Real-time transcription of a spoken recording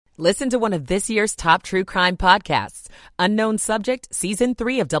Listen to one of this year's top true crime podcasts. Unknown Subject, Season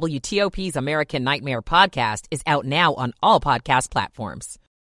 3 of WTOP's American Nightmare podcast is out now on all podcast platforms.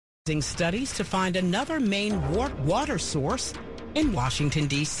 Studies to find another main water source in Washington,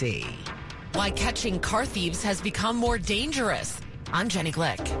 D.C. Why catching car thieves has become more dangerous. I'm Jenny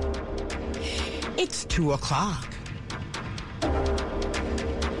Glick. It's 2 o'clock.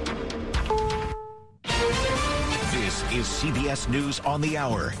 This is CBS News on the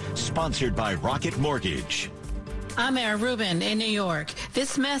Hour, sponsored by Rocket Mortgage. I'm Mara Rubin in New York.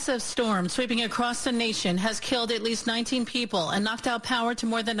 This massive storm sweeping across the nation has killed at least 19 people and knocked out power to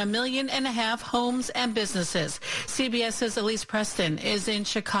more than 1.5 million homes and businesses. CBS's Elise Preston is in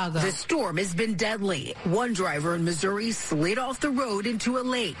Chicago. The storm has been deadly. One driver in Missouri slid off the road into a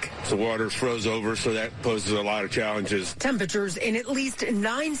lake. The water froze over, so that poses a lot of challenges. Temperatures in at least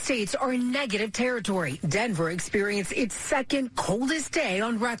 9 states are in negative territory. Denver experienced its second coldest day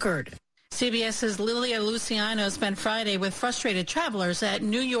on record. CBS's Lilia Luciano spent Friday with frustrated travelers at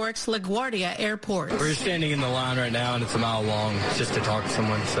New York's LaGuardia Airport. We're standing in the line right now, and it's a mile long just to talk to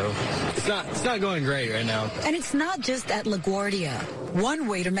someone, so it's not going great right now. And it's not just at LaGuardia. One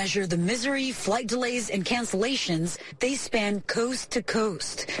way to measure the misery, flight delays, and cancellations, they span coast to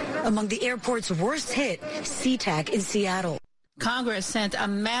coast. Among the airport's worst hit, SeaTac in Seattle. Congress sent a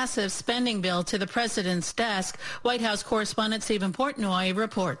massive spending bill to the president's desk. White House correspondent Stephen Portnoy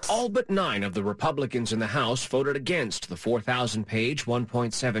reports. All but 9 of the Republicans in the House voted against the 4,000-page,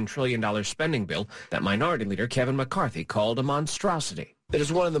 $1.7 trillion spending bill that Minority Leader Kevin McCarthy called a monstrosity. It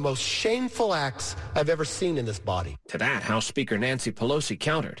is one of the most shameful acts I've ever seen in this body. To that, House Speaker Nancy Pelosi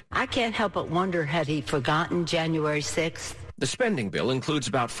countered. I can't help but wonder, had he forgotten January 6th? The spending bill includes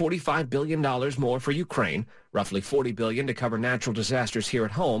about $45 billion more for Ukraine, roughly $40 billion to cover natural disasters here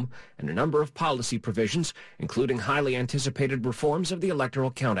at home, and a number of policy provisions, including highly anticipated reforms of the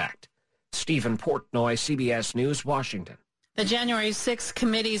Electoral Count Act. Stephen Portnoy, CBS News, Washington. The January 6th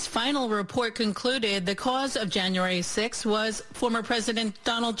committee's final report concluded the cause of January 6th was former President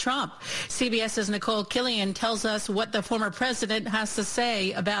Donald Trump. CBS's Nicole Killian tells us what the former president has to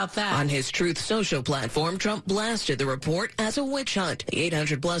say about that. On his Truth Social platform, Trump blasted the report as a witch hunt. The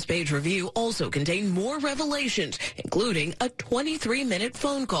 800-plus page review also contained more revelations, including a 23-minute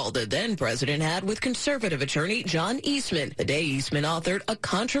phone call the then-president had with conservative attorney John Eastman. The day Eastman authored a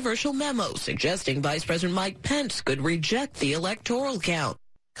controversial memo suggesting Vice President Mike Pence could reject the electoral count.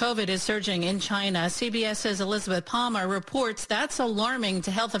 COVID is surging in China. CBS's Elizabeth Palmer reports that's alarming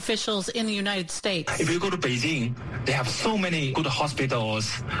to health officials in the United States. If you go to Beijing, they have so many good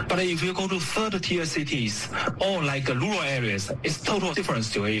hospitals. But if you go to third-tier cities or like rural areas, it's totally different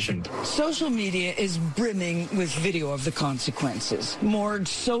situation. Social media is brimming with video of the consequences. Morgues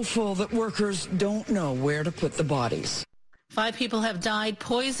so full that workers don't know where to put the bodies. 5 people have died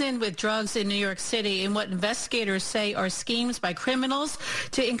poisoned with drugs in New York City in what investigators say are schemes by criminals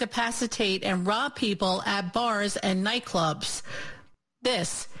to incapacitate and rob people at bars and nightclubs.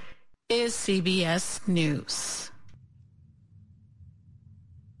 This is CBS News.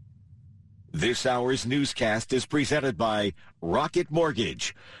 This hour's newscast is presented by Rocket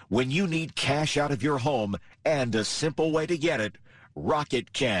Mortgage. When you need cash out of your home and a simple way to get it,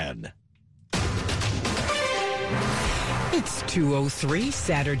 Rocket can. It's 2:03,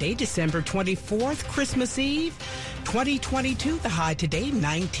 Saturday, December 24th, Christmas Eve, 2022. The high today,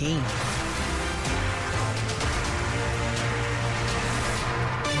 19.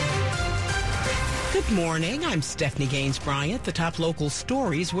 Good morning. I'm Stephanie Gaines Bryant. The top local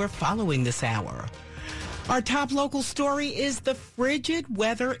stories we're following this hour. Our top local story is the frigid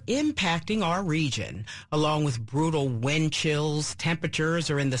weather impacting our region. Along with brutal wind chills,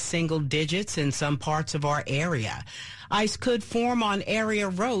 temperatures are in the single digits in some parts of our area. Ice could form on area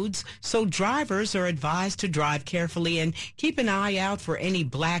roads, so drivers are advised to drive carefully and keep an eye out for any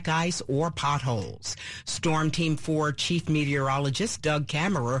black ice or potholes. Storm Team 4 Chief Meteorologist Doug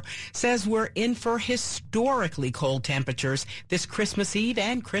Kammerer says we're in for historically cold temperatures this Christmas Eve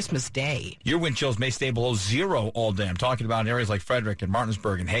and Christmas Day. Your wind chills may stay below zero all day. I'm talking about areas like Frederick and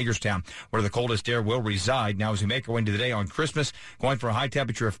Martinsburg and Hagerstown, where the coldest air will reside. Now, as we make our way into the day on Christmas, going for a high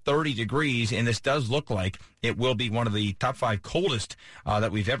temperature of 30 degrees, and this does look like it will be one of the top 5 coldest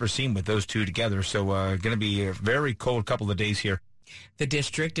that we've ever seen with those two together. So going to be a very cold couple of days here. The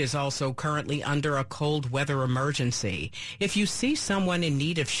district is also currently under a cold weather emergency. If you see someone in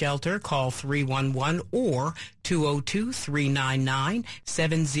need of shelter, call 311 or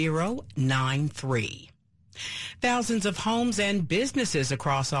 202-399-7093. Thousands of homes and businesses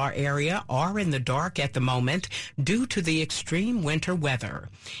across our area are in the dark at the moment due to the extreme winter weather.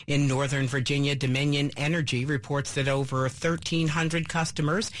 In Northern Virginia, Dominion Energy reports that over 1,300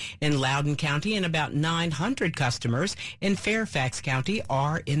 customers in Loudoun County and about 900 customers in Fairfax County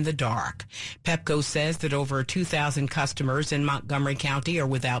are in the dark. Pepco says that over 2,000 customers in Montgomery County are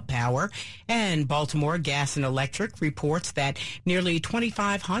without power, and Baltimore Gas and Electric reports that nearly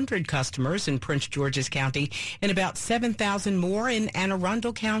 2,500 customers in Prince George's County and about 7,000 more in Anne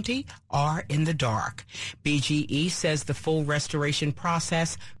Arundel County are in the dark. BGE says the full restoration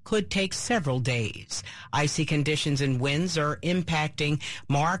process could take several days. Icy conditions and winds are impacting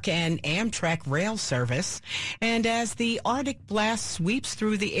MARC and Amtrak rail service. And as the Arctic blast sweeps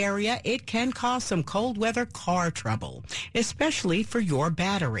through the area, it can cause some cold weather car trouble, especially for your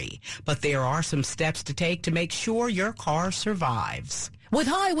battery. But there are some steps to take to make sure your car survives. With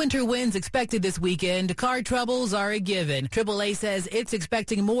high winter winds expected this weekend, car troubles are a given. AAA says it's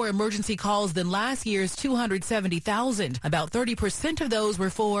expecting more emergency calls than last year's 270,000. About 30% of those were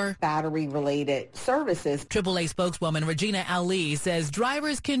for battery-related services. AAA spokeswoman Regina Ali says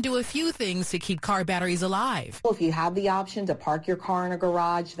drivers can do a few things to keep car batteries alive. If you have the option to park your car in a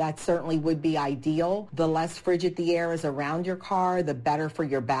garage, that certainly would be ideal. The less frigid the air is around your car, the better for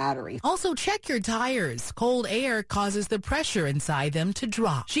your battery. Also, check your tires. Cold air causes the pressure inside them to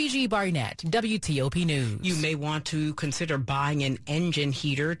drop. Gigi Barnett, WTOP News. You may want to consider buying an engine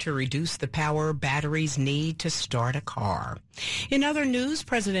heater to reduce the power batteries need to start a car. In other news,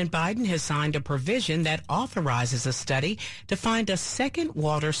 President Biden has signed a provision that authorizes a study to find a second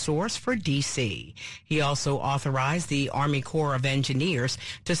water source for D.C. He also authorized the Army Corps of Engineers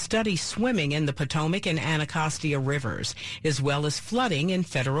to study swimming in the Potomac and Anacostia rivers, as well as flooding in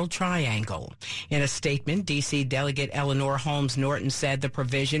Federal Triangle. In a statement, D.C. Delegate Eleanor Holmes Norton said the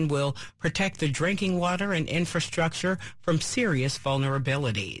provision will protect the drinking water and infrastructure from serious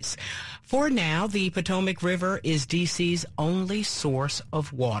vulnerabilities. For now, the Potomac River is D.C.'s only source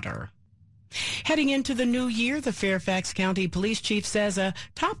of water. Heading into the new year, the Fairfax County Police Chief says a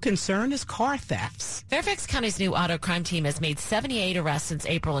top concern is car thefts. Fairfax County's new auto crime team has made 78 arrests since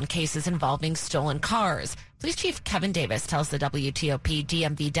April in cases involving stolen cars. Police Chief Kevin Davis tells the WTOP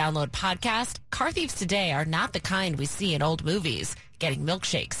DMV Download podcast, car thieves today are not the kind we see in old movies, getting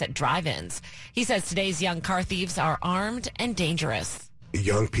milkshakes at drive-ins. He says today's young car thieves are armed and dangerous.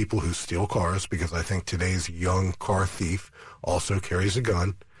 Young people who steal cars, because I think today's young car thief also carries a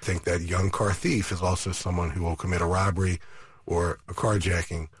gun. I think that young car thief is also someone who will commit a robbery or a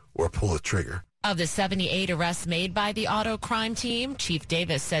carjacking or pull a trigger. Of the 78 arrests made by the auto crime team, Chief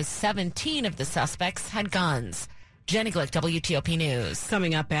Davis says 17 of the suspects had guns. Jenny Glick, WTOP News.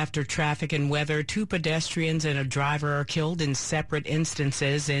 Coming up after traffic and weather, 2 pedestrians and a driver are killed in separate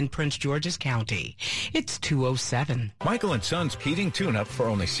instances in Prince George's County. It's 2:07. Michael & Son's heating tune-up for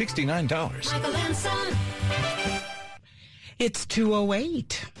only $69. Michael & Son. It's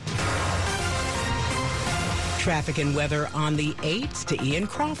 2:08. Traffic and weather on the 8s to Ian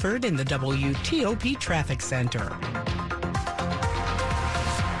Crawford in the WTOP Traffic Center.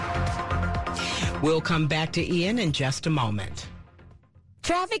 We'll come back to Ian in just a moment.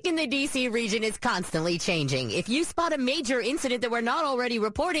 Traffic in the D.C. region is constantly changing. If you spot a major incident that we're not already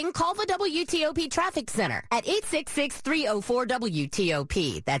reporting, call the WTOP Traffic Center at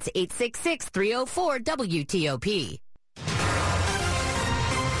 866-304-WTOP. That's 866-304-WTOP.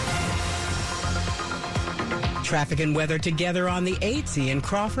 Traffic and weather together on the 8th. Ian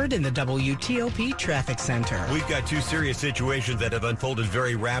Crawford in the WTOP Traffic Center. We've got 2 serious situations that have unfolded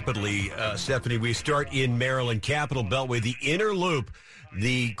very rapidly, Stephanie. We start in Maryland, Capitol Beltway, the inner loop,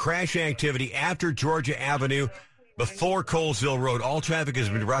 the crash activity after Georgia Avenue, before Colesville Road. All traffic has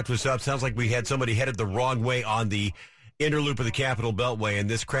been brought to a stop. Sounds like we had somebody headed the wrong way on the inner loop of the Capitol Beltway, and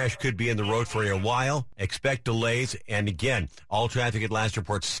this crash could be in the road for a while. Expect delays. And again, all traffic at last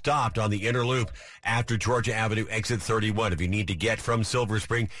report stopped on the inner loop after Georgia Avenue, exit 31. If you need to get from Silver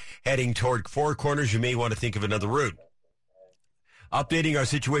Spring heading toward Four Corners, you may want to think of another route. Updating our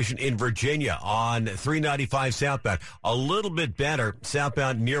situation in Virginia on 395 southbound. A little bit better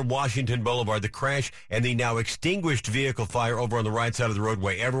southbound near Washington Boulevard. The crash and the now extinguished vehicle fire over on the right side of the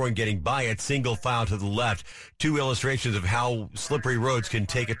roadway. Everyone getting by it, single file to the left. 2 illustrations of how slippery roads can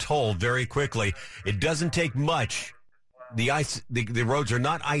take a toll very quickly. It doesn't take much the ice, the roads are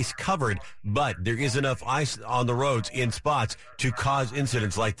not ice covered, but there is enough ice on the roads in spots to cause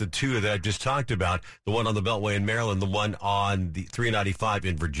incidents like the two that I've just talked about, the one on the Beltway in Maryland, the one on the 395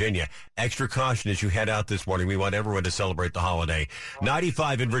 in Virginia. Extra caution as you head out this morning. We want everyone to celebrate the holiday.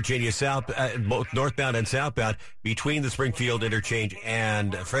 95 in Virginia, both northbound and southbound, between the Springfield interchange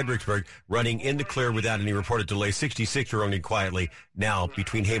and Fredericksburg, running in the clear without any reported delay. 66 running quietly now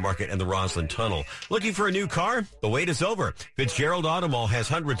between Haymarket and the Roslyn Tunnel. Looking for a new car? The wait is over. Fitzgerald Auto Mall has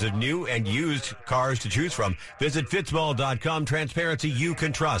hundreds of new and used cars to choose from. Visit fitzmall.com. Transparency you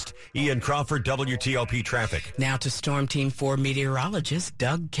can trust. Ian Crawford, WTOP Traffic. Now to Storm Team 4 meteorologist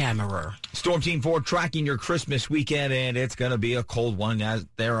Doug Kammerer. Storm Team 4 tracking your Christmas weekend, and it's going to be a cold one.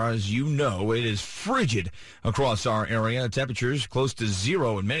 As you know, it is frigid across our area. Temperatures close to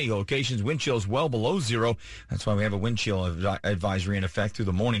zero in many locations. Wind chills well below zero. That's why we have a wind chill advisory in effect through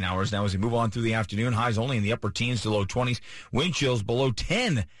the morning hours. Now as we move on through the afternoon, highs only in the upper teens to low 20s. Wind chills below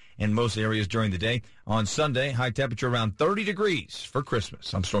 10 in most areas during the day. On Sunday, high temperature around 30 degrees for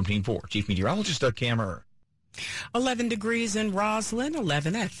Christmas. I'm Storm Team 4 Chief Meteorologist Doug Kammerer. 11 degrees in Roslyn,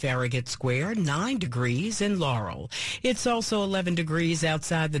 11 at Farragut Square, 9 degrees in Laurel. It's also 11 degrees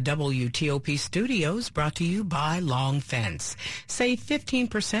outside the WTOP studios, brought to you by Long Fence. Save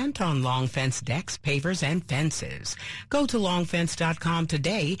 15% on Long Fence decks, pavers, and fences. Go to longfence.com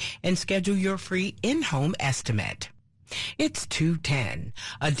today and schedule your free in-home estimate. It's 2:10,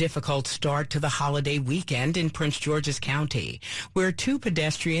 a difficult start to the holiday weekend in Prince George's County, where 2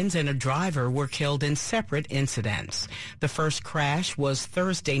 pedestrians and a driver were killed in separate incidents. The first crash was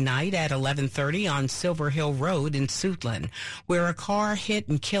Thursday night at 11:30 on Silver Hill Road in Suitland, where a car hit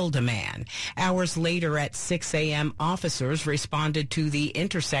and killed a man. Hours later at 6 a.m., officers responded to the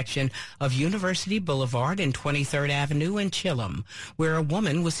intersection of University Boulevard and 23rd Avenue in Chilham, where a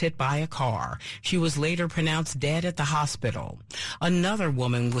woman was hit by a car. She was later pronounced dead at the hospital. Another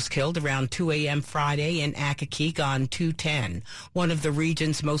woman was killed around 2 a.m. Friday in Accokeek on 210, one of the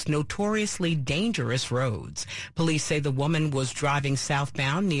region's most notoriously dangerous roads. Police say the woman was driving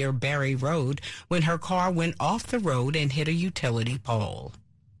southbound near Barry Road when her car went off the road and hit a utility pole.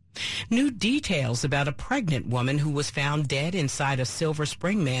 New details about a pregnant woman who was found dead inside a Silver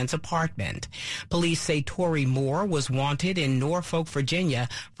Spring man's apartment. Police say Tori Moore was wanted in Norfolk, Virginia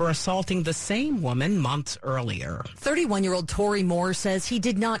for assaulting the same woman months earlier. 31-year-old Tori Moore says he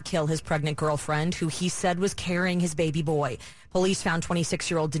did not kill his pregnant girlfriend, who he said was carrying his baby boy. Police found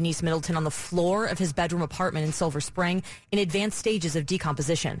 26-year-old Denise Middleton on the floor of his bedroom apartment in Silver Spring in advanced stages of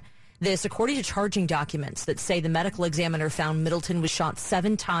decomposition. This, according to charging documents that say the medical examiner found Middleton was shot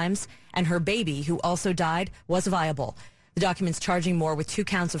 7 times and her baby, who also died, was viable. The documents charging Moore with 2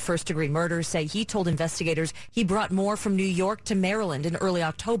 counts of first-degree murder say he told investigators he brought Moore from New York to Maryland in early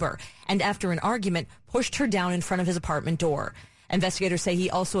October and, after an argument, pushed her down in front of his apartment door. Investigators say he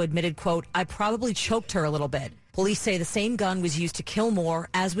also admitted, quote, "I probably choked her a little bit." Police say the same gun was used to kill Moore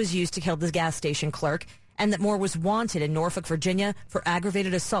as was used to kill the gas station clerk, and that Moore was wanted in Norfolk, Virginia for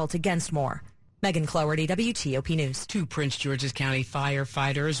aggravated assault against Moore. Megan Cloherty, WTOP News. 2 Prince George's County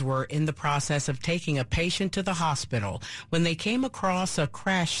firefighters were in the process of taking a patient to the hospital when they came across a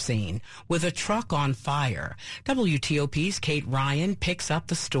crash scene with a truck on fire. WTOP's Kate Ryan picks up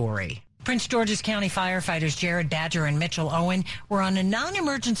the story. Prince George's County firefighters Jared Badger and Mitchell Owen were on a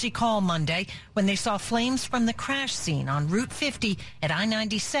non-emergency call Monday when they saw flames from the crash scene on Route 50 at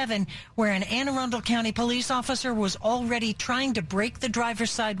I-97, where an Anne Arundel County police officer was already trying to break the driver's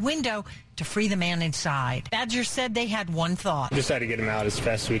side window to free the man inside. Badger said they had one thought. Just had to get him out as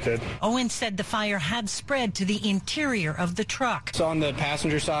fast as we could. Owen said the fire had spread to the interior of the truck. So on the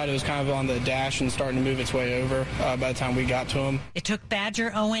passenger side, it was kind of on the dash and starting to move its way over by the time we got to him. It took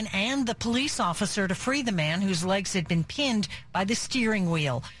Badger, Owen, and the police officer to free the man whose legs had been pinned by the steering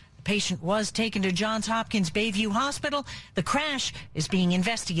wheel. The patient was taken to Johns Hopkins Bayview Hospital. The crash is being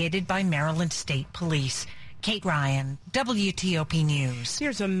investigated by Maryland State Police. Kate Ryan, WTOP News.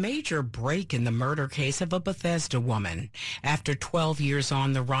 There's a major break in the murder case of a Bethesda woman. After 12 years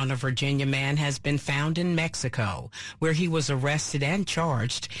on the run, a Virginia man has been found in Mexico, where he was arrested and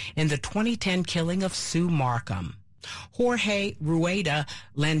charged in the 2010 killing of Sue Markham. Jorge Rueda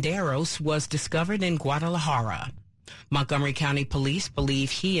Landeros was discovered in Guadalajara. Montgomery County Police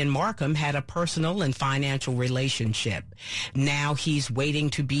believe he and Markham had a personal and financial relationship. Now he's waiting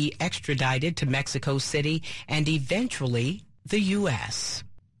to be extradited to Mexico City and eventually the U.S.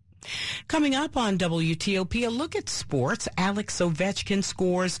 Coming up on WTOP, a look at sports. Alex Ovechkin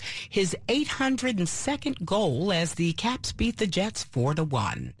scores his 802nd goal as the Caps beat the Jets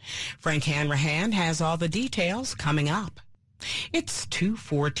 4-1. Frank Hanrahan has all the details coming up. It's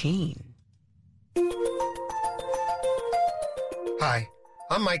 2:14. Hi,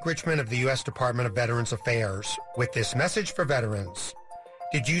 I'm Mike Richmond of the U.S. Department of Veterans Affairs with this message for veterans.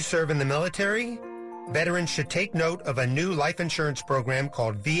 Did you serve in the military? Veterans should take note of a new life insurance program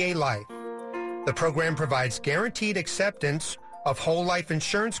called VA Life. The program provides guaranteed acceptance of whole life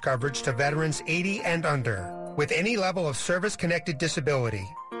insurance coverage to veterans 80 and under with any level of service-connected disability.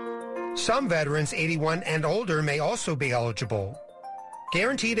 Some veterans 81 and older may also be eligible.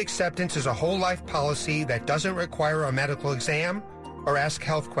 Guaranteed acceptance is a whole life policy that doesn't require a medical exam or ask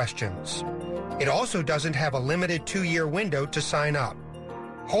health questions. It also doesn't have a limited 2-year window to sign up.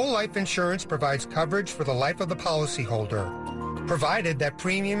 Whole life insurance provides coverage for the life of the policyholder, provided that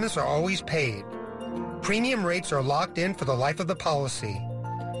premiums are always paid. Premium rates are locked in for the life of the policy.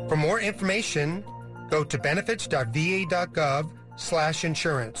 For more information, go to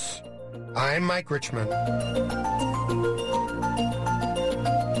benefits.va.gov/insurance. I'm Mike Richmond.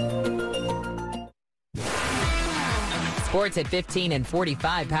 Sports at 15 and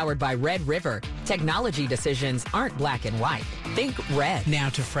 45, powered by Red River. Technology decisions aren't black and white. Think red. Now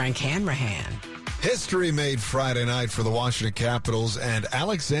to Frank Hanrahan. History made Friday night for the Washington Capitals and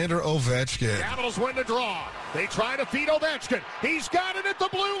Alexander Ovechkin. Capitals win the draw. They try to feed Ovechkin. He's got it at the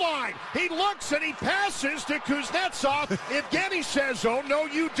blue line. He looks and he passes to Kuznetsov. Evgeny says, oh, no,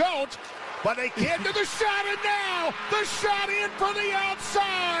 you don't. But they get to the shot, and now the shot in for the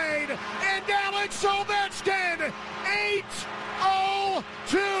outside. And Alex Ovechkin,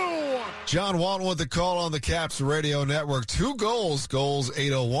 8-0-2. John Walton with the call on the Caps radio network. 2 goals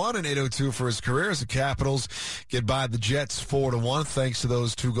 801 and 802 for his career as the Capitals get by the Jets 4-1 thanks to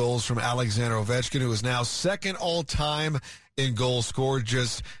those 2 goals from Alexander Ovechkin, who is now second all-time in goals scored,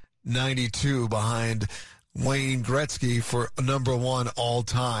 just 92 behind Wayne Gretzky for number 1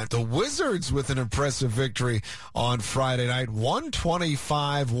 all-time. The Wizards with an impressive victory on Friday night.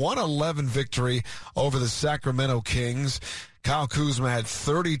 125-111 victory over the Sacramento Kings. Kyle Kuzma had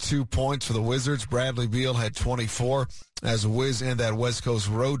 32 points for the Wizards. Bradley Beal had 24 as the Wiz end that West Coast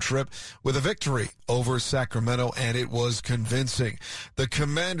road trip with a victory over Sacramento, and it was convincing. The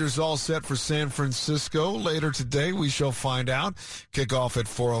Commanders all set for San Francisco. Later today, we shall find out. Kickoff at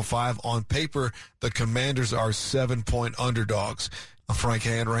 4:05. On paper, the Commanders are 7-point underdogs. Frank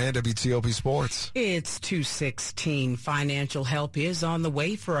Hanrahan, WTOP Sports. It's 2:16. Financial help is on the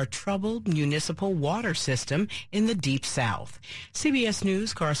way for a troubled municipal water system in the Deep South. CBS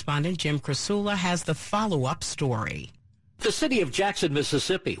News correspondent Jim Krasula has the follow-up story. The city of Jackson,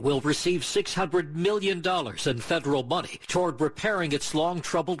 Mississippi will receive $600 million in federal money toward repairing its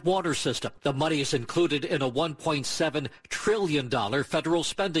long-troubled water system. The money is included in a $1.7 trillion federal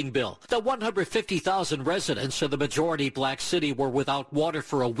spending bill. The 150,000 residents of the majority black city were without water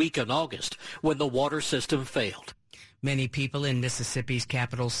for a week in August when the water system failed. Many people in Mississippi's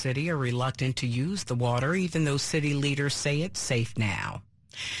capital city are reluctant to use the water, even though city leaders say it's safe now.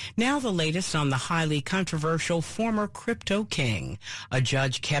 Now the latest on the highly controversial former crypto king. A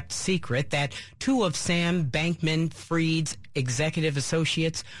judge kept secret that 2 of Sam Bankman-Fried's executive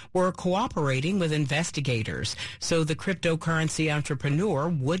associates were cooperating with investigators so the cryptocurrency entrepreneur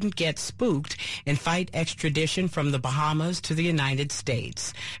wouldn't get spooked and fight extradition from the Bahamas to the United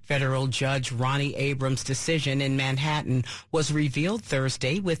States. Federal Judge Ronnie Abrams' decision in Manhattan was revealed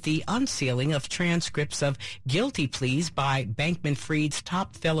Thursday with the unsealing of transcripts of guilty pleas by Bankman-Fried's top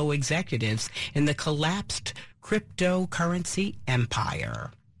fellow executives in the collapsed cryptocurrency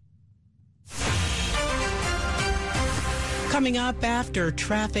empire. Coming up after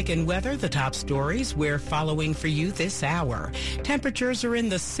traffic and weather, the top stories we're following for you this hour. Temperatures are in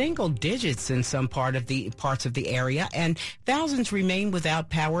the single digits in some parts of the area, and thousands remain without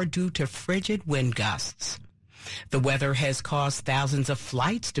power due to frigid wind gusts. The weather has caused thousands of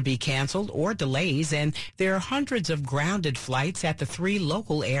flights to be canceled or delays, and there are hundreds of grounded flights at the 3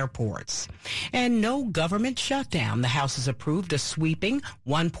 local airports. And no government shutdown. The House has approved a sweeping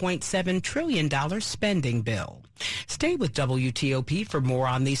 $1.7 trillion spending bill. Stay with WTOP for more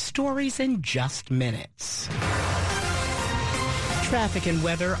on these stories in just minutes. Traffic and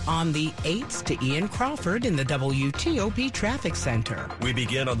weather on the 8s to Ian Crawford in the WTOP Traffic Center. We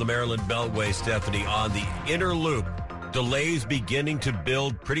begin on the Maryland Beltway, Stephanie, on the inner loop. Delays beginning to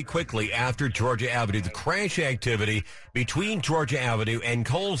build pretty quickly after Georgia Avenue. The crash activity between Georgia Avenue and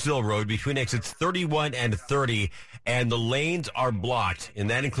Colesville Road between exits 31 and 30, and the lanes are blocked, and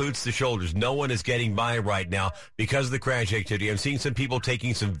that includes the shoulders. No one is getting by right now because of the crash activity. I'm seeing some people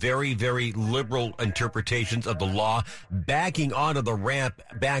taking some very, very liberal interpretations of the law, backing onto the ramp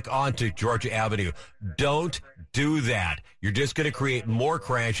back onto Georgia Avenue. Don't do that. You're just going to create more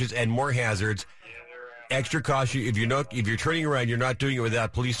crashes and more hazards. Extra caution, if you're turning around, you're not doing it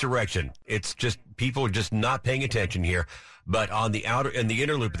without police direction. It's just people are just not paying attention here. But on the outer and the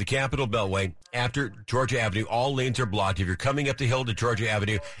inner loop of the Capitol Beltway, after Georgia Avenue, all lanes are blocked. If you're coming up the hill to Georgia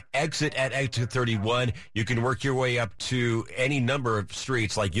Avenue, exit at exit 31. You can work your way up to any number of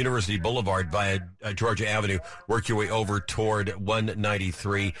streets like University Boulevard via Georgia Avenue. Work your way over toward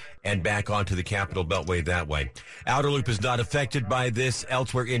 193 and back onto the Capitol Beltway that way. Outer loop is not affected by this.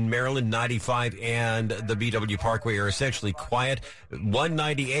 Elsewhere in Maryland, 95 and the BW Parkway are essentially quiet.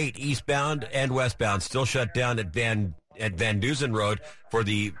 198 eastbound and westbound still shut down at Van Dusen Road for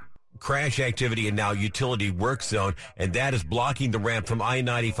the crash activity and now utility work zone, and that is blocking the ramp from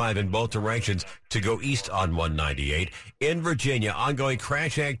I-95 in both directions to go east on 198. In Virginia, ongoing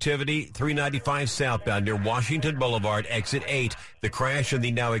crash activity, 395 southbound near Washington Boulevard, exit 8. The crash and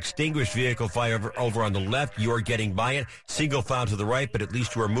the now extinguished vehicle fire over on the left. You are getting by it. Single file to the right, but at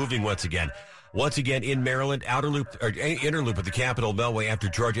least you are moving once again. Once again, in Maryland, outer loop or inner loop of the Capitol Beltway after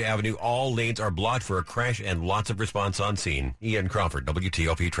Georgia Avenue, all lanes are blocked for a crash and lots of response on scene. Ian Crawford,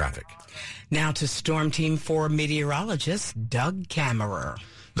 WTOP Traffic. Now to Storm Team 4 meteorologist Doug Kammerer.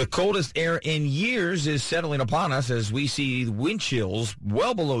 The coldest air in years is settling upon us as we see wind chills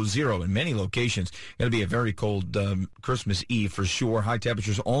well below zero in many locations. Going to be a very cold Christmas Eve for sure. High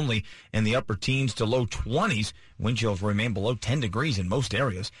temperatures only in the upper teens to low 20s. Wind chills remain below 10 degrees in most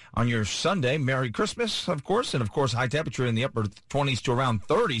areas. On your Sunday, Merry Christmas, of course, and of course high temperature in the upper 20s to around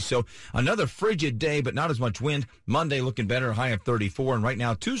 30. So another frigid day, but not as much wind. Monday looking better, high of 34. And right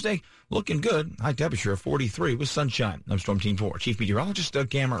now, Tuesday, looking good, high temperature of 43 with sunshine. I'm Storm Team 4 Chief Meteorologist Doug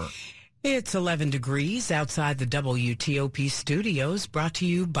Kammerer. It's 11 degrees outside the WTOP studios, brought to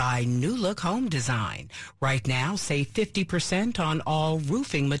you by New Look Home Design. Right now, save 50% on all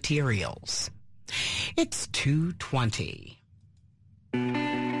roofing materials. It's 2:20.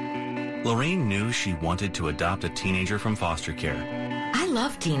 Lorraine knew she wanted to adopt a teenager from foster care. I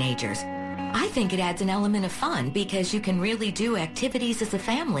love teenagers. I think it adds an element of fun because you can really do activities as a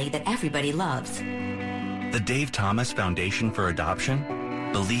family that everybody loves. The Dave Thomas Foundation for Adoption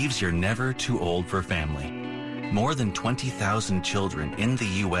believes you're never too old for family. More than 20,000 children in the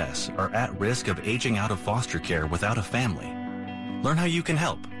U.S. are at risk of aging out of foster care without a family. Learn how you can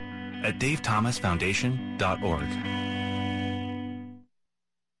help at davethomasfoundation.org.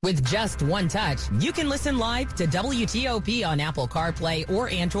 With just one touch, you can listen live to WTOP on Apple CarPlay or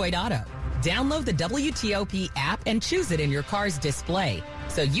Android Auto. Download the WTOP app and choose it in your car's display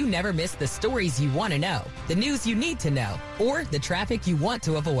so you never miss the stories you want to know, the news you need to know, or the traffic you want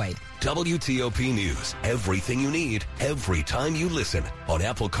to avoid. WTOP News. Everything you need, every time you listen on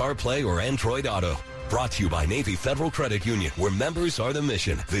Apple CarPlay or Android Auto. Brought to you by Navy Federal Credit Union, where members are the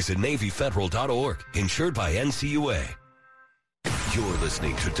mission. Visit NavyFederal.org. Insured by NCUA. You're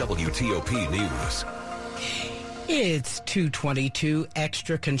listening to WTOP News. It's 2:22.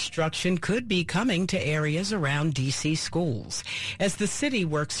 Extra construction could be coming to areas around D.C. schools as the city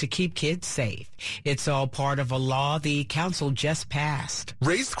works to keep kids safe. It's all part of a law the council just passed.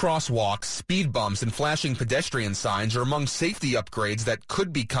 Raised crosswalks, speed bumps, and flashing pedestrian signs are among safety upgrades that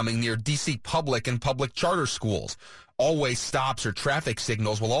could be coming near D.C. public and public charter schools. All-way stops or traffic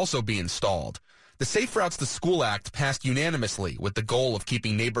signals will also be installed. The Safe Routes to School Act passed unanimously with the goal of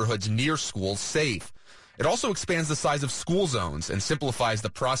keeping neighborhoods near schools safe. It also expands the size of school zones and simplifies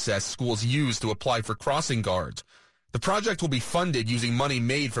the process schools use to apply for crossing guards. The project will be funded using money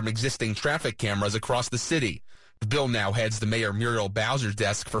made from existing traffic cameras across the city. The bill now heads to Mayor Muriel Bowser's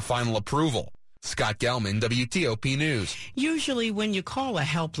desk for final approval. Scott Gelman, WTOP News. Usually when you call a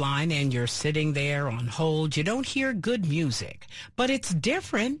helpline and you're sitting there on hold, you don't hear good music. But it's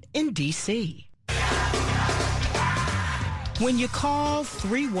different in D.C. When you call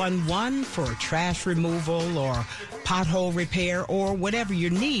 311 for trash removal or pothole repair or whatever you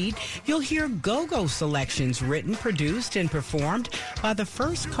need, you'll hear go-go selections written, produced, and performed by the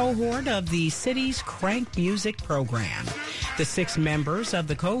first cohort of the city's Crank Music program. The 6 members of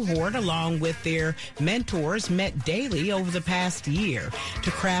the cohort, along with their mentors, met daily over the past year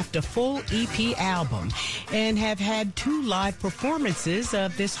to craft a full EP album and have had 2 live performances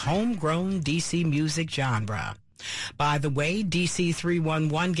of this homegrown D.C. music genre. By the way, DC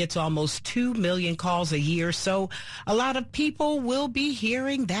 311 gets almost 2 million calls a year, so a lot of people will be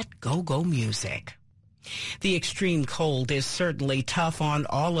hearing that go-go music. The extreme cold is certainly tough on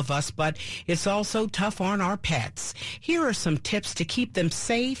all of us, but it's also tough on our pets. Here are some tips to keep them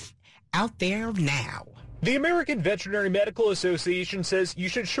safe out there now. The American Veterinary Medical Association says you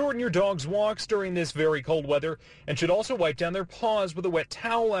should shorten your dog's walks during this very cold weather and should also wipe down their paws with a wet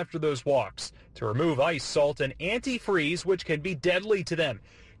towel after those walks to remove ice, salt, and antifreeze, which can be deadly to them.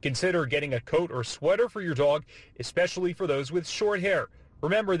 Consider getting a coat or sweater for your dog, especially for those with short hair.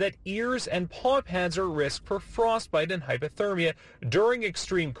 Remember that ears and paw pads are at risk for frostbite and hypothermia during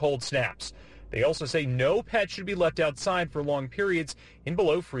extreme cold snaps. They also say no pet should be left outside for long periods in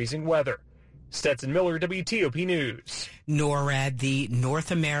below freezing weather. Stetson Miller, WTOP News. NORAD, the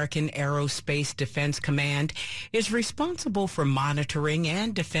North American Aerospace Defense Command, is responsible for monitoring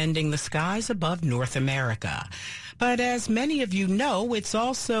and defending the skies above North America. But as many of you know, it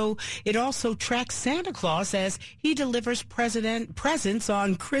also tracks Santa Claus as he delivers presents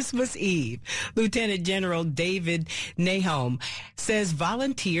on Christmas Eve. Lieutenant General David Nahom says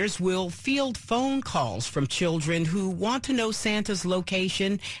volunteers will field phone calls from children who want to know Santa's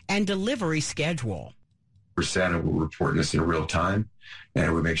location and delivery schedule. Santa will report this in real time,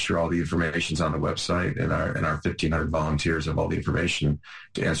 and we make sure all the information's on the website, and our 1,500 volunteers have all the information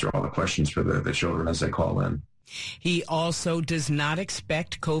to answer all the questions for the children as they call in. He also does not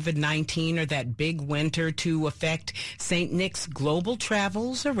expect COVID-19 or that big winter to affect St. Nick's global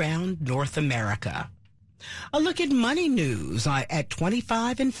travels around North America. A look at money news at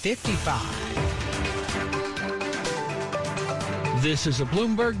 25 and 55. This is a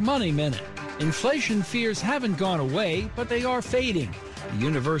Bloomberg Money Minute. Inflation fears haven't gone away, but they are fading. The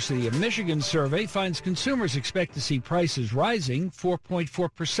University of Michigan survey finds consumers expect to see prices rising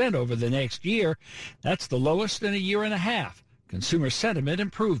 4.4% over the next year. That's the lowest in a year and a half. Consumer sentiment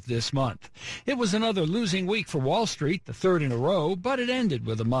improved this month. It was another losing week for Wall Street, the third in a row, but it ended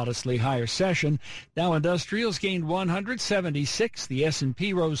with a modestly higher session. Dow Industrials gained 176, the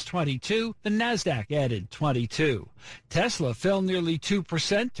S&P rose 22, the Nasdaq added 22. Tesla fell nearly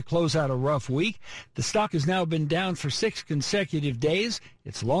 2% to close out a rough week. The stock has now been down for 6 consecutive days,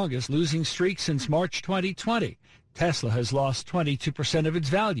 its longest losing streak since March 2020. Tesla has lost 22% of its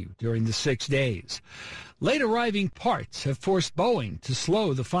value during the 6 days. Late arriving parts have forced Boeing to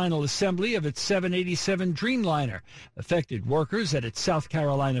slow the final assembly of its 787 Dreamliner. Affected workers at its South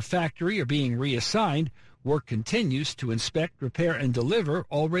Carolina factory are being reassigned. Work continues to inspect, repair, and deliver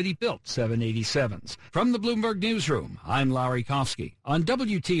already built 787s. From the Bloomberg Newsroom, I'm Larry Kofsky on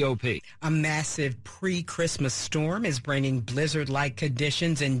WTOP. A massive pre-Christmas storm is bringing blizzard-like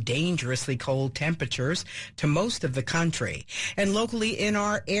conditions and dangerously cold temperatures to most of the country. And locally in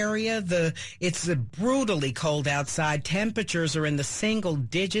our area, it's brutally cold outside. Temperatures are in the single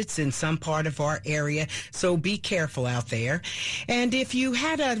digits in some part of our area, so be careful out there. And if you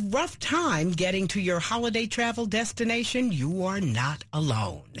had a rough time getting to your holiday travel destination, you are not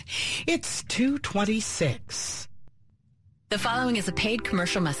alone. It's 2:26. The following is a paid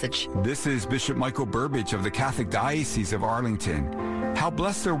commercial message. This is Bishop Michael Burbidge of the Catholic Diocese of Arlington. How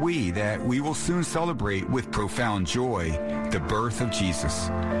blessed are we that we will soon celebrate with profound joy the birth of Jesus.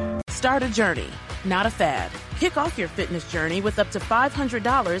 Start a journey, not a fad. Kick off your fitness journey with up to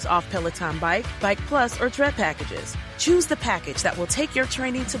 $500 off Peloton Bike, Bike Plus, or Tread packages. Choose the package that will take your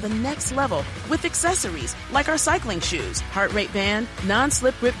training to the next level with accessories like our cycling shoes, heart rate band,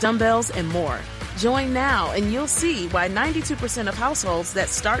 non-slip grip dumbbells, and more. Join now and you'll see why 92% of households that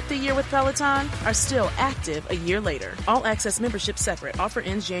start the year with Peloton are still active a year later. All access membership separate. Offer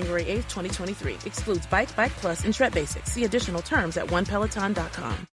ends January 8th, 2023. Excludes Bike, Bike Plus, and Tread Basics. See additional terms at onepeloton.com.